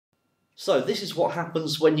So this is what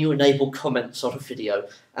happens when you enable comments on a video,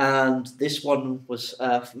 and this one was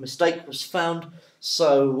mistake was found.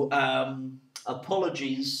 So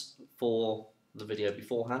apologies for the video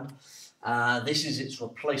beforehand. This is its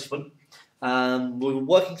replacement. We're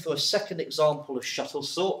working through a second example of Shuttle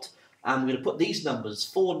Sort, and we're going to put these numbers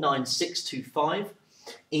 4, 9, 6, 2, 5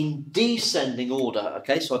 in descending order.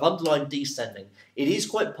 Okay, so I've underlined descending. It is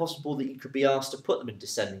quite possible that you could be asked to put them in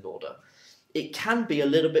descending order. It can be a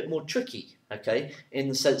little bit more tricky, okay, in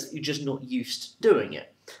the sense that you're just not used to doing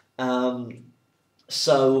it.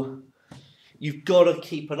 So you've got to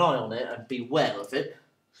keep an eye on it and be aware of it.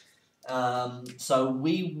 So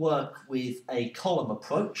we work with a column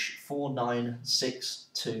approach, 4, 9, 6,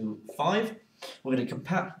 2, 5. We're going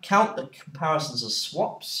to count the comparisons of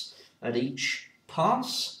swaps at each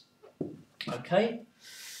pass. Okay,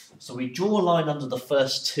 so we draw a line under the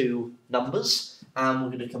first two numbers, and we're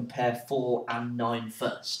going to compare 4 and 9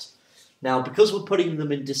 first. Now, because we're putting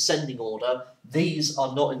them in descending order, these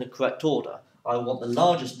are not in the correct order. I want the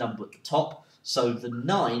largest number at the top, so the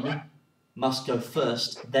 9 must go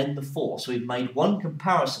first, then the 4. So we've made one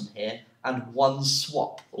comparison here and one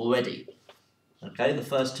swap already. Okay, the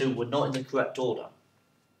first two were not in the correct order.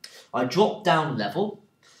 I drop down level,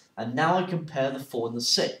 and now I compare the 4 and the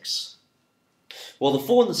 6. Well, the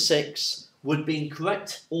 4 and the 6 would be in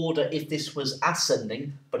correct order if this was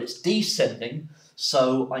ascending, but it's descending,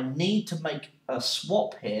 so I need to make a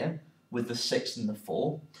swap here with the 6 and the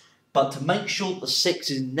 4. But to make sure the 6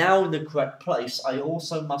 is now in the correct place, I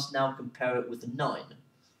also must now compare it with the 9.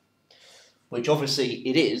 Which obviously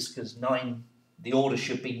it is, because 9, the order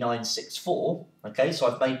should be 9, 6, 4. Okay, so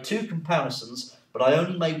I've made two comparisons, but I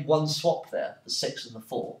only made one swap there, the 6 and the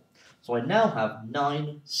 4. So I now have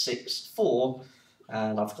 9, 6, 4,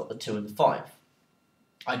 and I've got the 2 and the 5.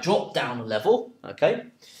 I drop down a level, okay,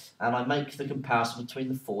 and I make the comparison between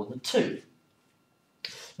the 4 and the 2.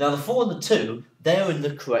 Now the 4 and the 2, they're in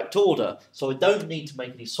the correct order, so I don't need to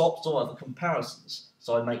make any swaps or other comparisons.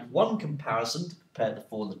 So I make one comparison to compare the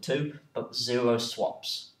 4 and the 2, but 0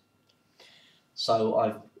 swaps. So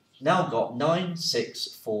I've now got 9, 6,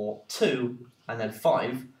 4, 2, and then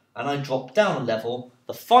 5, and I drop down a level,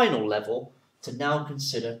 the final level, to now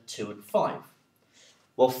consider 2 and 5.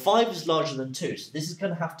 Well, 5 is larger than 2, so this is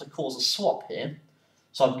going to have to cause a swap here.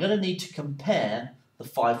 So I'm going to need to compare the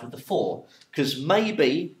 5 with the 4, because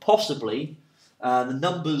maybe, possibly, the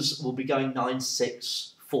numbers will be going 9,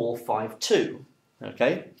 6, 4, 5, 2,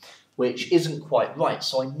 okay, which isn't quite right.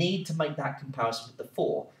 So I need to make that comparison with the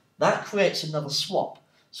 4. That creates another swap.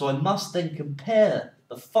 So I must then compare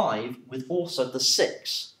the 5 with also the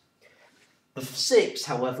 6. The 6,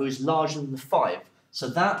 however, is larger than the 5, so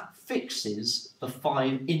that fixes the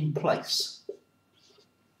 5 in place.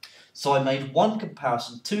 So I made one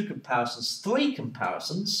comparison, two comparisons, three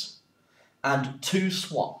comparisons, and two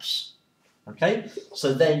swaps. Okay,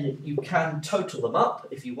 so then you can total them up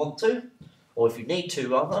if you want to, or if you need to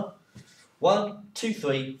rather. 1, 2,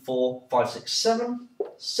 3, 4, 5, 6, 7.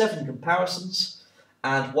 7 comparisons,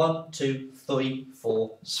 and 1, 2, 3,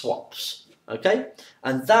 4 swaps. Okay,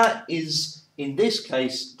 and that is, in this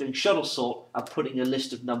case, doing shuttle sort and putting a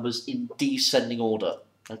list of numbers in descending order.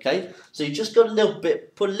 Okay, so you just got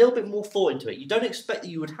put a little bit more thought into it. You don't expect that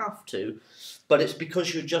you would have to, but it's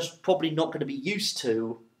because you're just probably not going to be used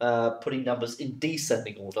to putting numbers in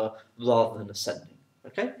descending order rather than ascending.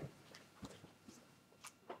 Okay.